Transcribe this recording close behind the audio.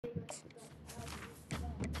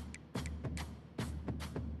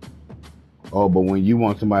Oh, but when you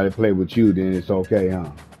want somebody to play with you, then it's okay, huh?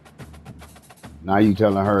 Now you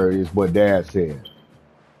telling her it's what dad said.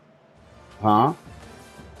 Huh?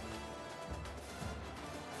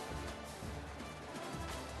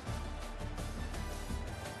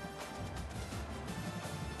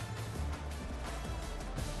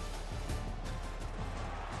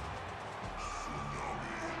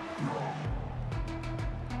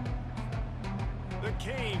 The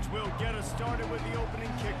Canes will get us started with the opening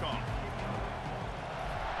kickoff.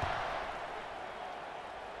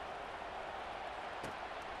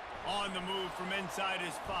 On the move from inside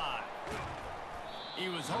his 5. He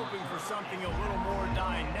was hoping for something a little more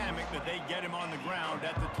dynamic, but they get him on the ground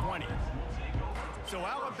at the 20. So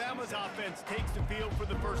Alabama's offense takes the field for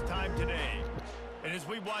the first time today. And as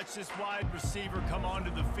we watch this wide receiver come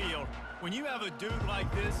onto the field, when you have a dude like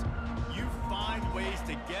this, you find ways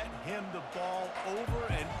to get him the ball over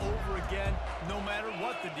and over again, no matter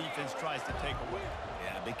what the defense tries to take away.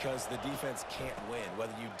 Yeah, because the defense can't win.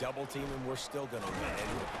 Whether you double team him, we're still going to win. And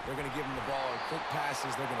they're going to give him the ball in quick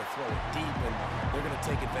passes. They're going to throw it deep, and they're going to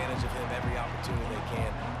take advantage of him every opportunity they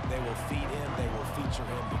can. They will feed him. They will feature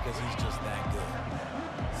him because he's just that good.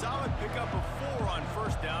 Solid pickup of 4 on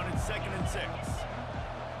first down and 2nd and 6.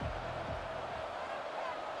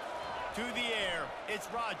 To the air, it's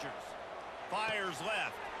Rodgers. Fires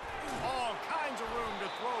left. All kinds of room to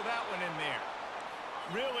throw that one in there.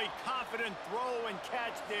 Really confident throw and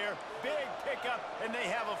catch there. Big pickup, and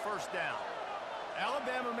they have a first down.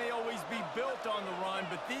 Alabama may always be built on the run,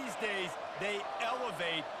 but these days they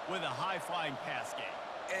elevate with a high-flying pass game.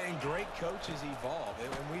 And great coaches evolve,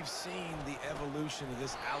 and we've seen the evolution of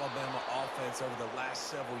this Alabama offense over the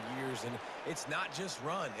last several years, and it's not just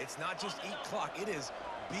run, it's not just eat clock, it is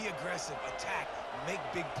be aggressive, attack, make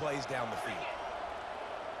big plays down the field.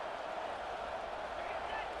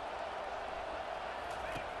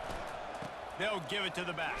 They'll give it to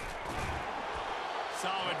the back.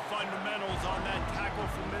 Solid fundamentals on that tackle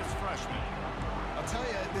from this freshman. I'll tell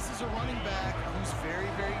you, this is a running back who's very,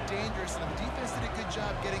 very dangerous, and the defense did a good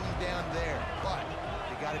job getting him down there. But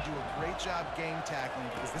they got to do a great job game tackling,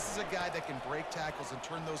 because this is a guy that can break tackles and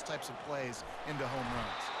turn those types of plays into home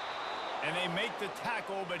runs. And they make the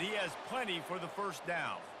tackle, but he has plenty for the first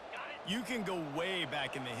down. You can go way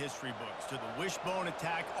back in the history books to the wishbone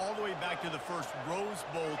attack, all the way back to the first Rose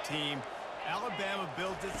Bowl team. Alabama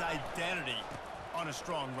built its identity on a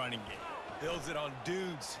strong running game. Builds it on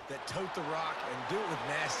dudes that tote the rock and do it with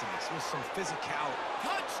nastiness, with some physicality.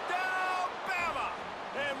 Touchdown, Bama!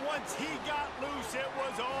 And once he got loose, it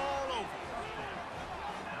was all over.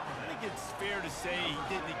 I think it's fair to say he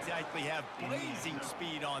didn't exactly have blazing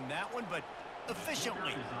speed on that one, but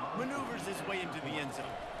efficiently maneuvers his way into the end zone.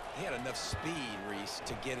 He had enough speed, Reese,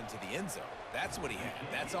 to get into the end zone. That's what he had.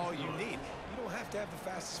 That's all you need. You don't have to have the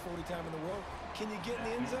fastest 40 time in the world. Can you get in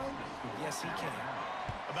the end zone? Yes, he can.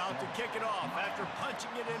 About to kick it off after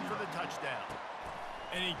punching it in for the touchdown.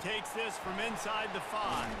 And he takes this from inside the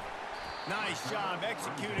 5. Nice job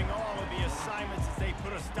executing all of the assignments as they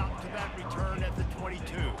put a stop to that return at the 22.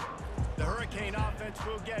 The Hurricane offense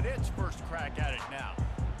will get its first crack at it now.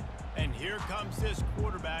 And here comes this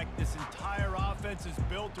quarterback. This entire offense is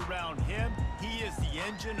built around him. He is the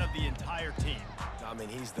engine of the entire team. I mean,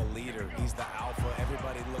 he's the leader. He's the alpha.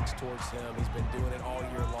 Everybody looks towards him. He's been doing it all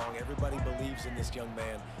year long. Everybody believes in this young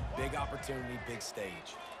man. Big opportunity, big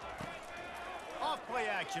stage. Off play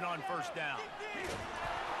action on first down.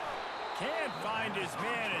 Can't find his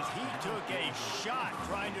man as he took a shot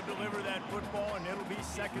trying to deliver that football, and it'll be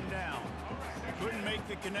 2nd down. Couldn't make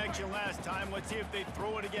the connection last time. Let's see if they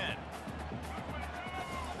throw it again.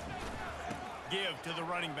 Give to the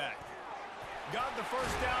running back. Got the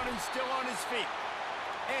first down and still on his feet.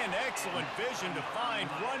 And excellent vision to find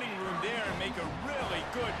running room there and make a really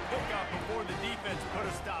good pickup before the defense put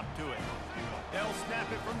a stop to it. They'll snap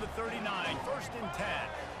it from the 39, 1st and 10.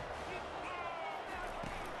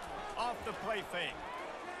 Off the play fake.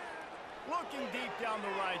 Looking deep down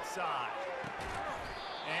the right side.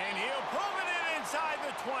 And he'll pull it in inside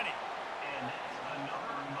the 20. And that's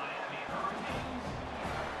another Miami Hurricane.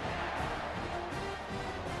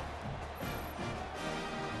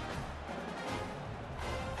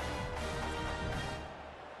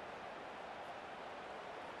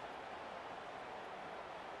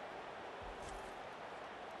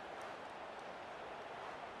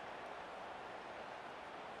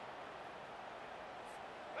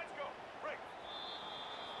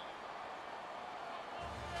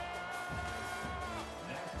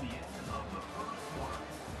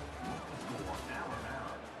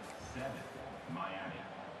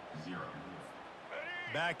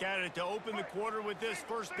 Back at it to open the quarter with this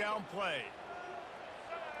first down play.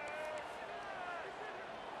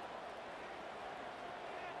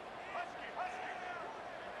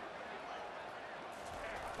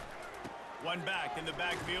 One back in the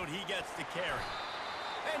backfield, he gets to carry.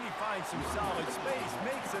 And he finds some solid space,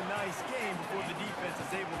 makes a nice game before the defense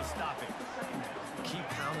is able to stop him. Keep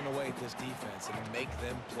pounding away at this defense and make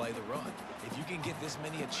them play the run. If you can get this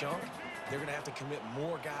many a chunk, they're going to have to commit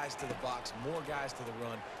more guys to the box, more guys to the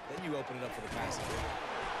run. Then you open it up for the passing game.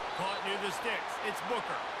 Caught near the sticks. It's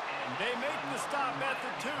Booker. And they make the stop at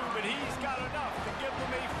the 2, but he's got enough to give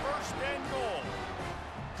them a first and goal.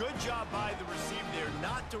 Good job by the receiver there,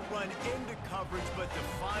 not to run into coverage, but to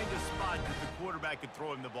find a spot that the quarterback could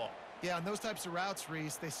throw him the ball. Yeah, on those types of routes,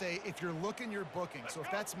 Reese, they say if you're looking, you're booking. So if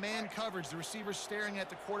that's man coverage, the receiver's staring at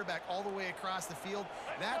the quarterback all the way across the field.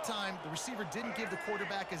 That time, the receiver didn't give the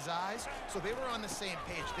quarterback his eyes, so they were on the same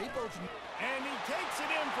page. They both... And he takes it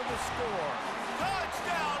in for the score.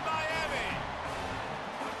 Touchdown, Miami!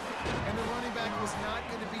 And the running back was not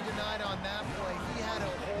going to be denied on that play. He had a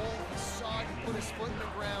hole, he saw it, he put his foot in the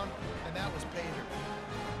ground, and that was pay dirt.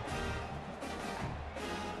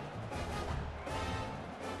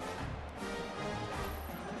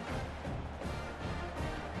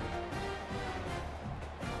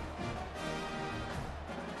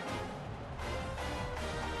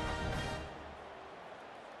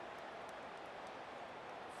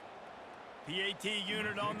 PAT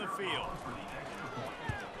unit on the field.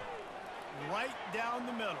 Right down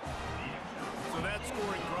the middle. So that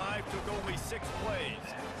scoring drive took only 6 plays.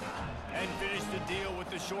 And finished the deal with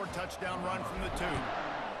the short touchdown run from the 2.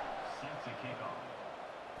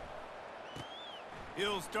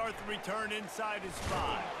 He'll start the return inside his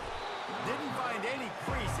 5. Didn't find any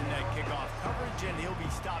crease in that kickoff coverage, and he'll be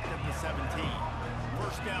stopped at the 17.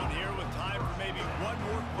 First down here with time for maybe one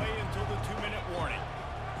more play until the 2-minute warning.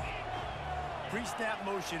 Pre-snap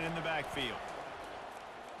motion in the backfield.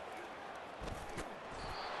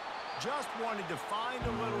 Just wanted to find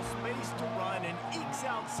a little space to run and ekes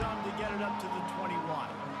out some to get it up to the 21.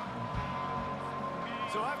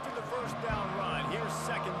 So after the first down run, here's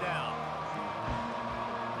second down.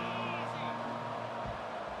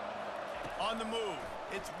 On the move,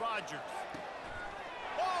 it's Rodgers.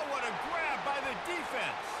 Oh, what a grab by the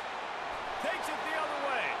defense. Takes it the other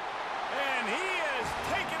way. And he has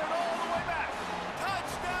taken it all the way back.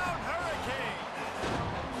 Touchdown, Hurricane.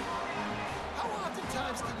 How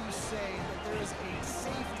oftentimes can you say that there is a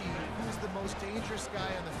safety who's the most dangerous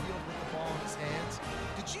guy on the field with the ball in his hands?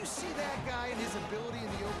 Did you see that guy and his ability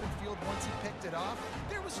in the open field once he picked it off?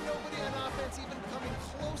 There was nobody on offense even coming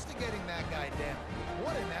close to getting that guy down.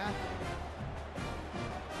 What an athlete.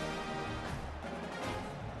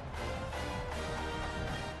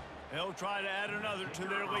 They'll try to add another to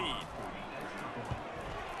their lead.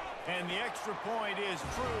 And the extra point is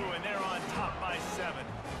true, and they're on top by 7.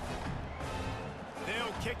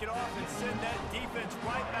 They'll kick it off and send that defense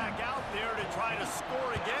right back out there to try to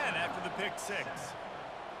score again after the pick 6.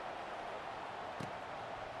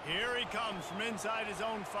 Here he comes from inside his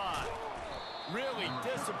own 5. Really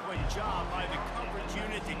disciplined job by the coverage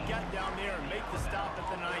unit to get down there and make the stop at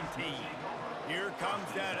the 19. Here comes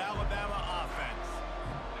that Alabama offense.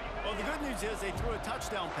 Well, the good news is they threw a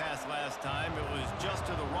touchdown pass last time. It was just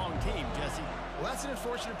to the wrong team, Jesse. Well, that's an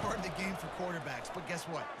unfortunate part of the game for quarterbacks, but guess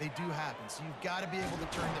what? They do happen, so you've got to be able to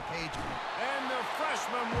turn the page. And the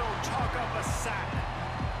freshman will chalk up a sack.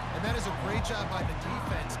 And that is a great job by the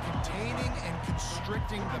defense, containing and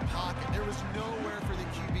constricting the pocket. There was nowhere for the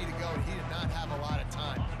QB to go, and he did not have a lot of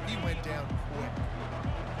time. He went down quick.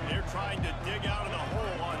 They're trying to dig out of the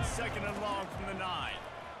hole on 2nd and long from the 9.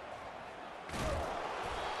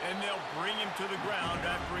 And they'll bring him to the ground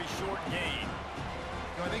after a short gain.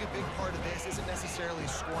 You know, I think a big part of this isn't necessarily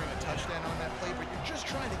scoring a touchdown on that play, but you're just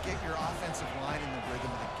trying to get your offensive line in the rhythm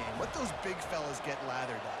of the game. Let those big fellas get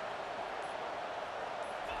lathered up.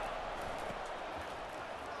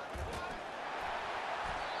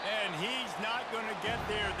 And he's not going to get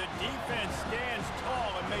there. The defense stands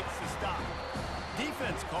tall and makes the stop.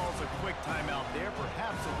 Defense calls a quick timeout there,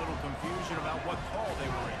 perhaps a little confusion about what call they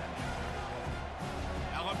were in.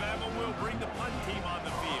 Alabama will bring the punt team on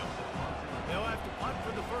the field. They'll have to punt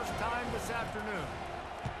for the first time this afternoon.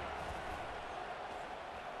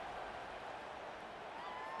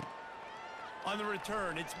 On the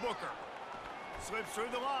return, it's Booker. Slips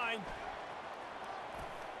through the line.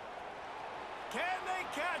 Can they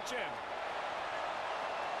catch him?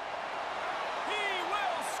 He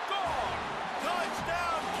will score!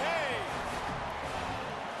 Touchdown, Cade!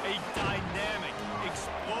 A dynamic,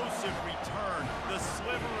 explosive return. The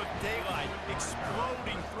sliver of daylight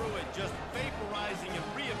exploding through it, just vaporizing and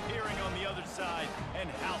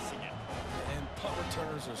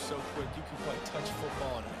returners are so quick, you can play touch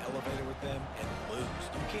football in an elevator with them and lose.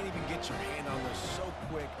 You can't even get your hand on them. So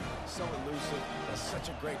quick, so elusive. Does such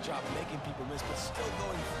a great job making people miss, but still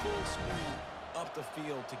going full speed up the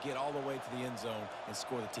field to get all the way to the end zone and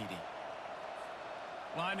score the TD.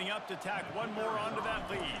 Lining up to tack one more onto that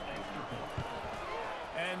lead.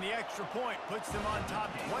 And the extra point puts them on top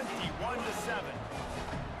 21-7.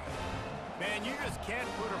 Man, you just can't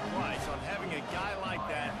put a price on having a guy like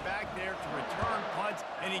that back there to return punts,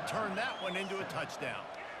 and he turned that one into a touchdown.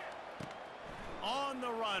 On the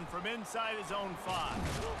run from inside his own 5.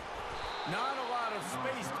 Not a lot of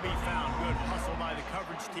space to be found. Good hustle by the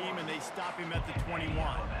coverage team, and they stop him at the 21.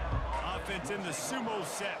 Offense in the sumo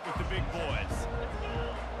set with the big boys.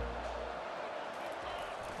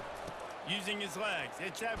 Using his legs,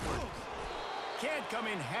 it's Edwards. Can't come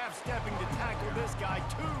in half-stepping to tackle this guy.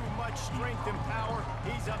 Too much strength and power.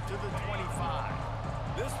 He's up to the 25.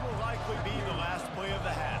 This will likely be the last play of the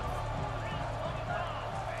half.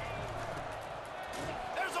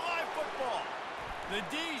 There's a live football. The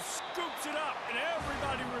D scoops it up, and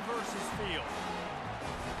everybody reverses field.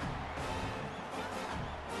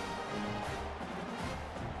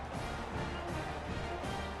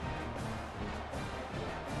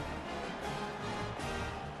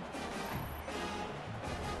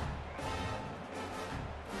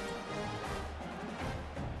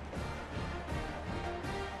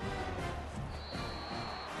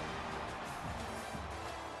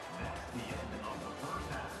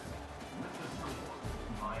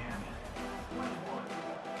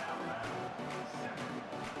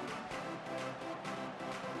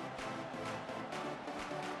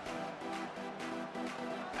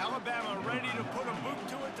 Alabama ready to put a boot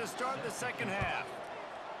to it to start the second half.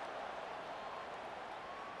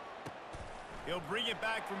 He'll bring it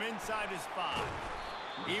back from inside his 5.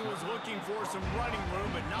 He was looking for some running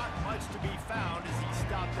room, but not much to be found as he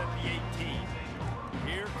stopped at the 18.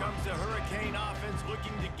 Here comes the Hurricane offense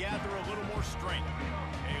looking to gather a little more strength.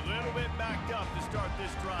 A little bit backed up to start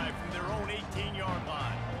this drive from their own 18-yard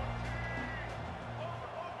line.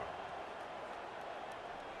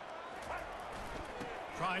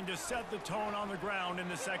 Trying to set the tone on the ground in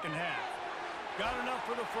the second half. Got enough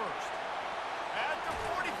for the first. At the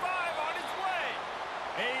 45 on his way.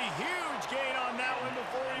 A huge gain on that one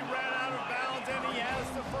before he ran out of bounds, and he has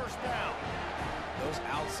the first down. Those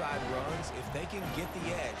outside runs, if they can get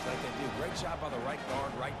the edge like they do, great job by the right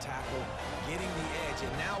guard, right tackle, getting the edge.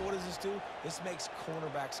 And now what does this do? This makes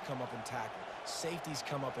cornerbacks come up and tackle. Safeties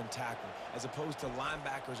come up and tackle. As opposed to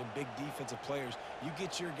linebackers and big defensive players, you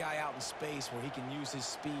get your guy out in space where he can use his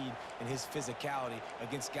speed and his physicality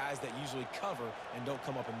against guys that usually cover and don't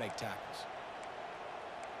come up and make tackles.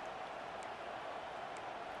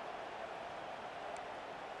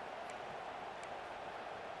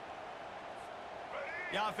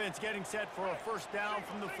 The offense getting set for a first down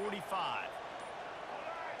from the 45.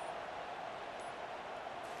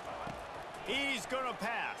 He's going to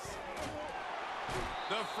pass.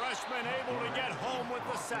 The freshman able to get home with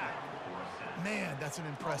the sack. Man, that's an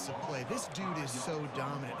impressive play. This dude is so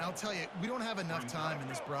dominant. And I'll tell you, we don't have enough time in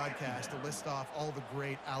this broadcast to list off all the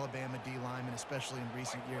great Alabama D linemen, especially in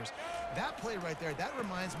recent years. That play right there, that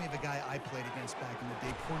reminds me of a guy I played against back in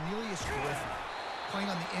the day, Cornelius Griffin, playing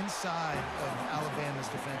on the inside of Alabama's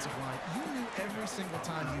defensive line. You knew every single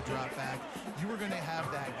time you dropped back, you were going to have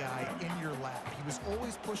that guy in your lap. He was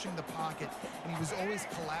always pushing the pocket, and he was always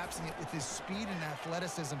collapsing it with his speed and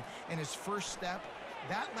athleticism and his first step.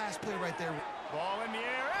 That last play right there. Ball in the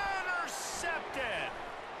air, intercepted.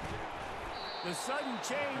 The sudden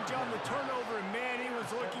change on the turnover, and man, he was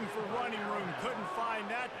looking for running room. Couldn't find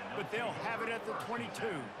that, but they'll have it at the 22.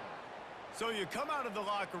 So you come out of the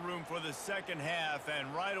locker room for the second half, and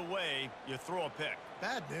right away, you throw a pick.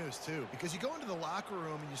 Bad news, too, because you go into the locker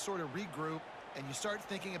room and you sort of regroup, and you start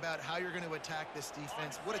thinking about how you're going to attack this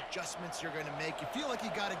defense, what adjustments you're going to make. You feel like you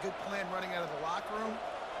got a good plan running out of the locker room,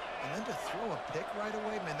 and then to throw a pick right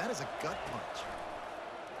away, man, that is a gut punch.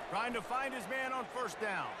 Trying to find his man on first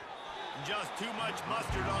down. Just too much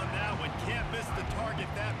mustard on that one. Can't miss the target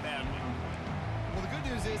that badly. Well, the good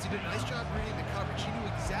news is he did a nice job reading the coverage. He knew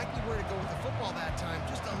exactly where to go with the football that time.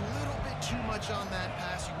 Just a little bit too much on that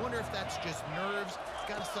pass. You wonder if that's just nerves. He's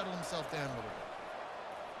got to settle himself down a little bit.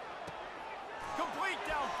 Complete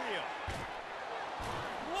downfield.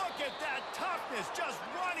 Look at that toughness, just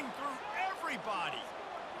running through everybody.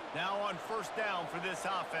 Now on first down for this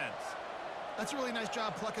offense. That's a really nice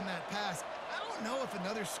job plucking that pass. I don't know if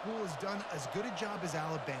another school has done as good a job as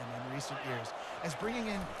Alabama in recent years as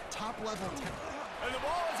bringing in top-level talent. And the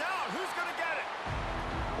ball is out. Who's going to get it?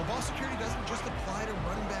 Well, ball security doesn't just apply to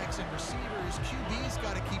running backs and receivers, QB's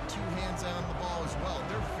got to keep two hands on the ball as well.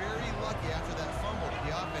 They're very lucky after that fumble that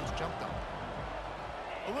the offense jumped on.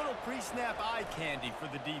 A little pre-snap eye candy for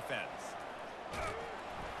the defense.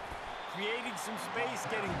 Creating some space,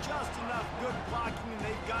 getting just enough good blocking, and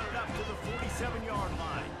they've got it up to the 47-yard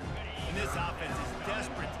line. And this offense is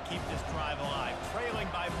desperate to keep this drive alive, trailing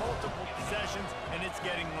by multiple possessions, and it's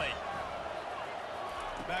getting late.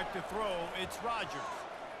 Back to throw, it's Rodgers.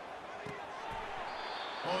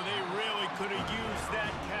 Oh, they really could have used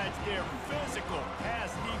that catch there. Physical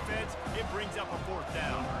pass defense. It brings up a 4th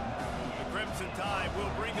down. The Crimson Tide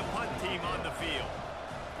will bring a punt team on the field.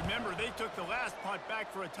 Remember, they took the last punt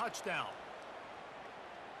back for a touchdown.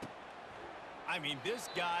 I mean, this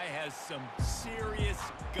guy has some serious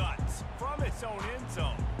guts from his own end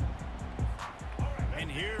zone.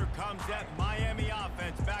 And here comes that Miami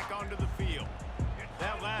offense back onto the field.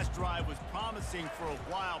 That last drive was promising for a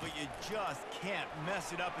while, but you just can't mess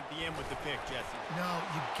it up at the end with the pick, Jesse. No,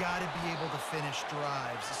 you got to be able to finish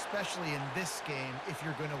drives, especially in this game if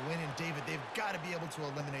you're going to win. And, David, they've got to be able to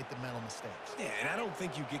eliminate the mental mistakes. Yeah, and I don't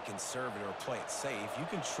think you get conservative or play it safe. You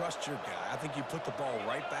can trust your guy. I think you put the ball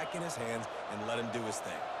right back in his hands and let him do his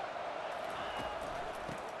thing.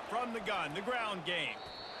 From the gun, the ground game.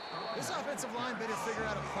 This offensive line better figure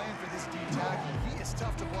out a plan for this D tackle. He is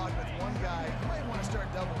tough to block with one guy. You might want to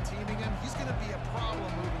start double teaming him. He's going to be a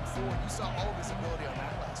problem moving forward. You saw all of his ability on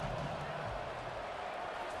that last play.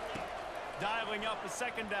 Dialing up a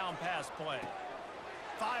 2nd down pass play.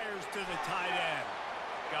 Fires to the tight end.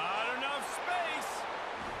 Got enough space.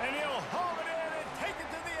 And he'll haul it in and take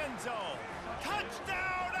it to the end zone.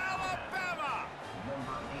 Touchdown, Alabama!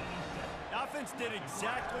 Offense did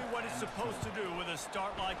exactly what it's supposed to do with a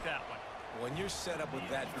start like that one. When you're set up with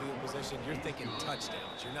that field position, you're thinking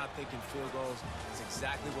touchdowns. You're not thinking field goals. It's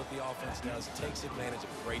exactly what the offense does. Takes advantage of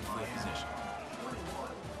great field position.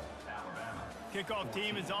 Kickoff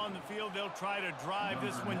team is on the field. They'll try to drive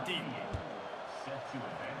this one deep.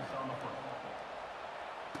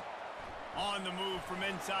 On the move from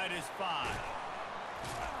inside his 5.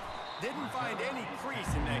 Didn't find any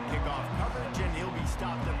crease in that kickoff coverage, and he'll be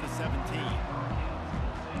stopped at the 17.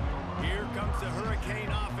 Here comes the Hurricane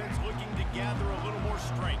offense looking to gather a little more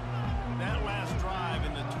strength. That last drive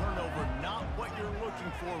and the turnover, not what you're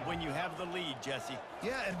looking for when you have the lead, Jesse.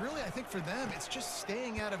 Yeah, and really, I think for them, it's just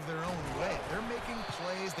staying out of their own way. They're making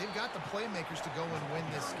plays. They've got the playmakers to go and win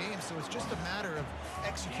this game, so it's just a matter of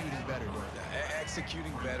executing better.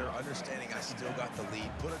 Executing better, understanding I still got the lead.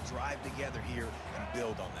 Put a drive together here and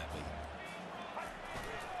build on that lead.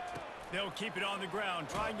 They'll keep it on the ground,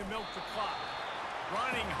 trying to milk the clock.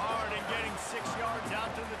 Running hard and getting 6 yards out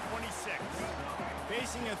to the 26.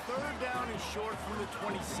 Facing a 3rd down and short from the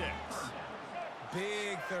 26.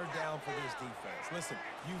 Big 3rd down for this defense. Listen,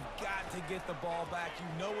 you've got to get the ball back. You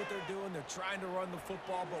know what they're doing. They're trying to run the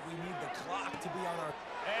football, but we need the clock to be on our...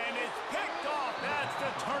 And it's picked off. That's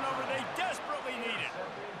the turnover they desperately needed.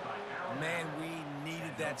 Man, we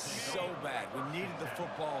needed that so bad. We needed the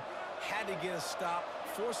football. Had to get a stop.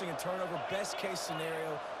 Forcing a turnover. Best case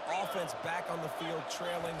scenario. Offense back on the field,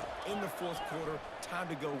 trailing in the 4th quarter. Time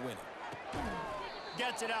to go win it.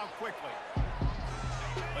 Gets it out quickly.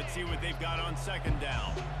 Let's see what they've got on 2nd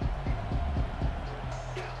down.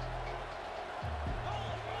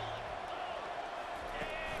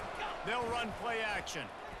 They'll run play action.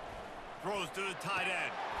 Throws to the tight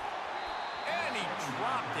end. And he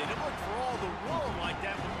dropped it. It looked for all the world like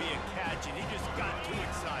that would be a catch, and he just got too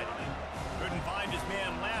excited. Couldn't find his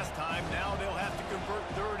man last time. Now they'll have to convert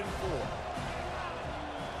 3rd and 4.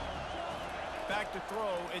 Back to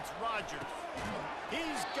throw. It's Rodgers.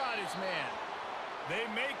 He's got his man. They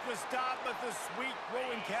make the stop, but the sweet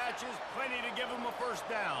rolling catch is plenty to give him a 1st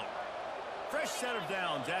down. Fresh set of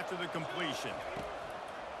downs after the completion.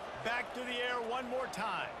 Back to the air one more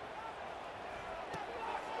time.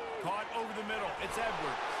 Caught over the middle. It's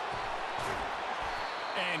Edwards.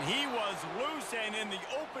 And he was loose and in the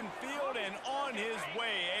open field and on his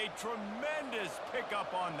way. A tremendous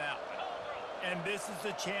pickup on that one. And this is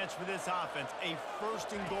the chance for this offense. A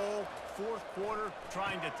 1st and goal, 4th quarter,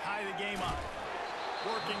 trying to tie the game up.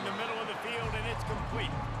 Working the middle of the field, and it's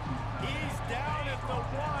complete. He's down at the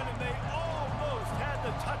 1, and they almost had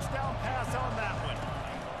the touchdown pass on that one.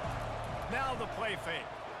 Now the play fake.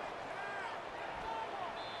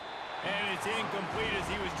 And it's incomplete as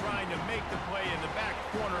he was trying to make the play in the back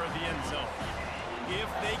corner of the end zone. If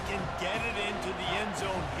they can get it into the end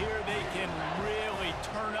zone here, they can really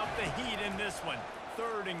turn up the heat in this one.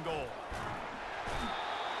 3rd and goal.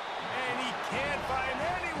 And he can't find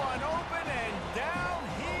anyone open, and down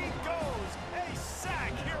he goes. A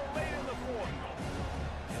sack here late in the 4th.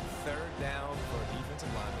 And 3rd down for a defensive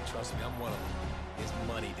lineman trust me, I'm one of them, is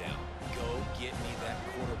money down. Go get me that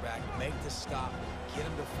quarterback, make the stop, get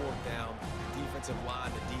him to fourth down. The defensive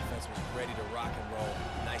line, the defense was ready to rock and roll.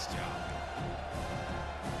 Nice job.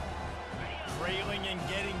 Trailing and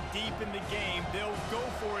getting deep in the game, they'll go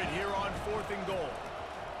for it here on 4th and goal.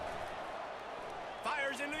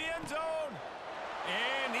 Fires into the end zone.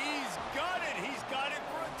 And he's got it. He's got it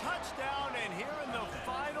for a touchdown. And here in the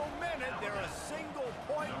final minute, they're a single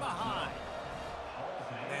point behind.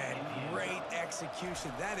 Man, great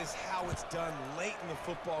execution. That is how it's done late in the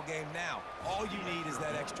football game now. All you need is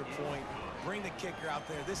that extra point. Bring the kicker out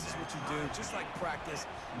there. This is what you do. Just like practice,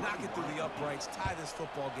 knock it through the uprights, tie this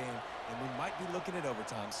football game, and we might be looking at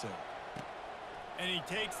overtime soon. And he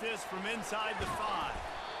takes this from inside the 5.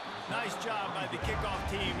 Nice job by the kickoff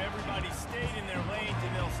team. Everybody stayed in their lanes,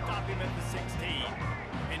 and they'll stop him at the 16.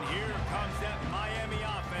 And here comes that Miami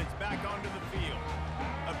offense back onto the field.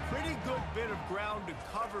 A pretty good bit of ground to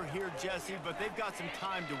cover here, Jesse, but they've got some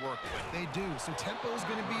time to work with. They do. So tempo is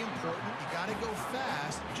going to be important. You got to go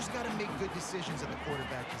fast. You just got to make good decisions at the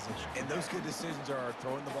quarterback position. And those good decisions are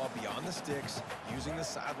throwing the ball beyond the sticks, using the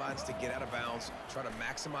sidelines to get out of bounds, trying to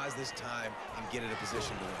maximize this time and get in a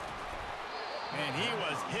position to win. And he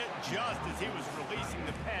was hit just as he was releasing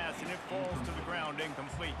the pass, and it falls to the ground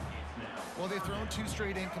incomplete. Well, they've thrown 2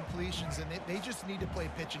 straight incompletions, and they just need to play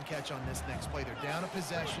pitch and catch on this next play. They're down a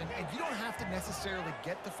possession, and you don't have to necessarily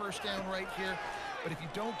get the first down right here, but if you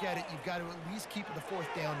don't get it, you've got to at least keep the 4th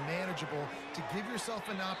down manageable to give yourself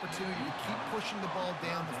an opportunity to keep pushing the ball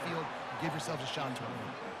down the field and give yourselves a shot to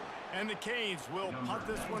win. And the Canes will punt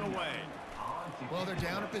this one away. Well, they're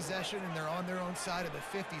down a possession, and they're on their own side of the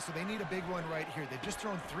 50, so they need a big one right here. They've just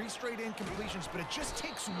thrown 3 straight incompletions, but it just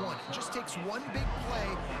takes one. It just takes one big play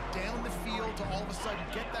down the field to all of a sudden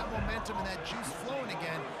get that momentum and that juice flowing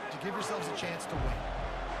again to give yourselves a chance to win.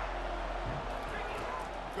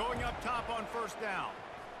 Going up top on 1st down.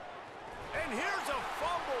 And here's a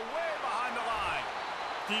fumble way behind the line.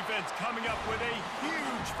 Defense coming up with a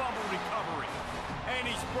huge fumble recovery. And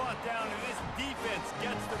he's brought down, and this defense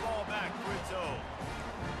gets the ball back for its own.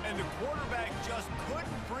 And the quarterback just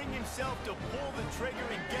couldn't bring himself to pull the trigger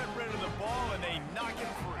and get rid of the ball, and they knock it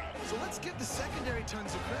free. So let's give the secondary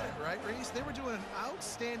tons of credit, right, Reese? They were doing an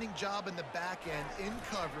outstanding job in the back end, in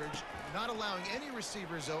coverage, not allowing any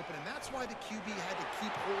receivers open, and that's why the QB had to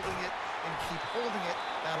keep holding it and keep holding it.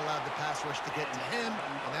 That allowed the pass rush to get to him,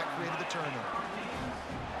 and that created the turnover.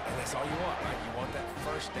 And that's all you want, right? You want that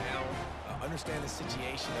first down, understand the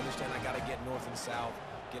situation, understand I got to get north and south,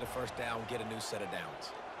 get a first down, get a new set of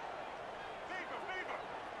downs.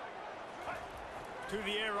 To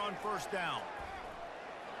the air on 1st down.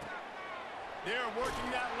 They're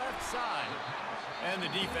working that left side. And the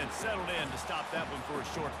defense settled in to stop that one for a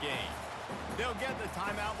short gain. They'll get the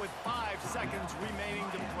timeout with 5 seconds remaining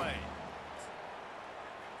to play.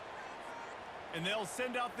 And they'll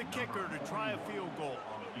send out the kicker to try a field goal.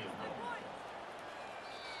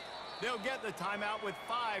 They'll get the timeout with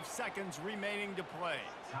 5 seconds remaining to play.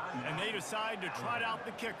 And they decide to trot out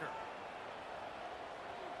the kicker.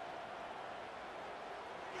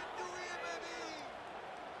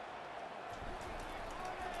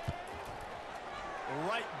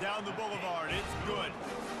 Right down the boulevard. It's good.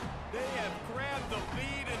 They have grabbed the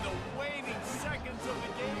lead in the waning seconds of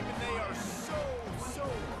the game, and they are so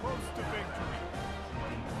close to victory.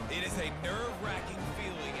 It is a nerve-wracking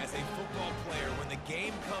feeling as a football player when the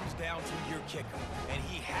game comes down to your kicker, and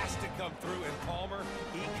he has to come through. And Palmer,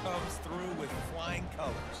 he comes through with flying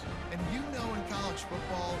colors. And you know in college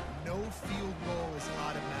football, no field goal is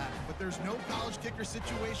automatic. But there's no college kicker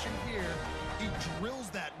situation here. He drills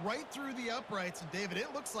that right through the uprights. And, David,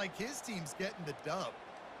 it looks like his team's getting the dub.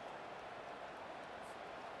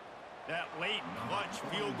 That late clutch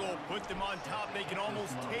field goal put them on top. They can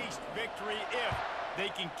almost taste victory if they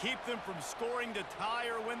can keep them from scoring to tie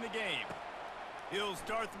or win the game. He'll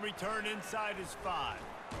start the return inside his 5.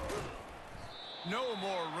 No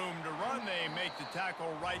more room to run. They make the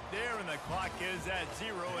tackle right there, and the clock is at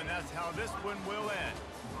 0, and that's how this one will end.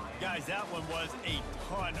 Guys, that one was a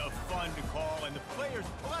ton of fun to call, and the players,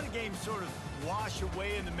 a lot of games sort of wash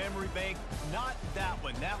away in the memory bank. Not that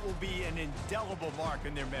one. That will be an indelible mark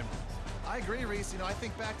in their memories. I agree, Reese. You know, I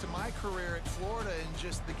think back to my career at Florida, and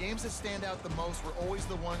just the games that stand out the most were always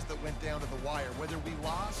the ones that went down to the wire, whether we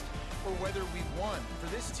lost or whether we won.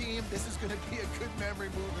 For this team, this is going to be a good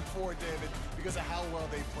memory moving forward, David, because of how well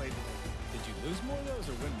they played today. Did you lose more of those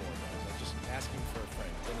or win more of those? I'm just asking for a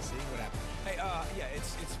friend. Tennessee, what happened? Hey, yeah,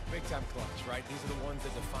 it's big-time clutch, right? These are the ones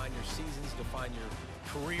that define your seasons, define your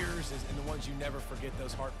careers, and the ones you never forget,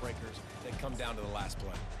 those heartbreakers that come down to the last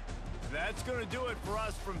play. That's going to do it for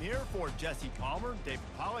us from here. For Jesse Palmer, David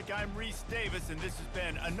Pollack, I'm Reese Davis, and this has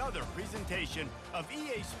been another presentation of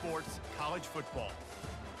EA Sports College Football.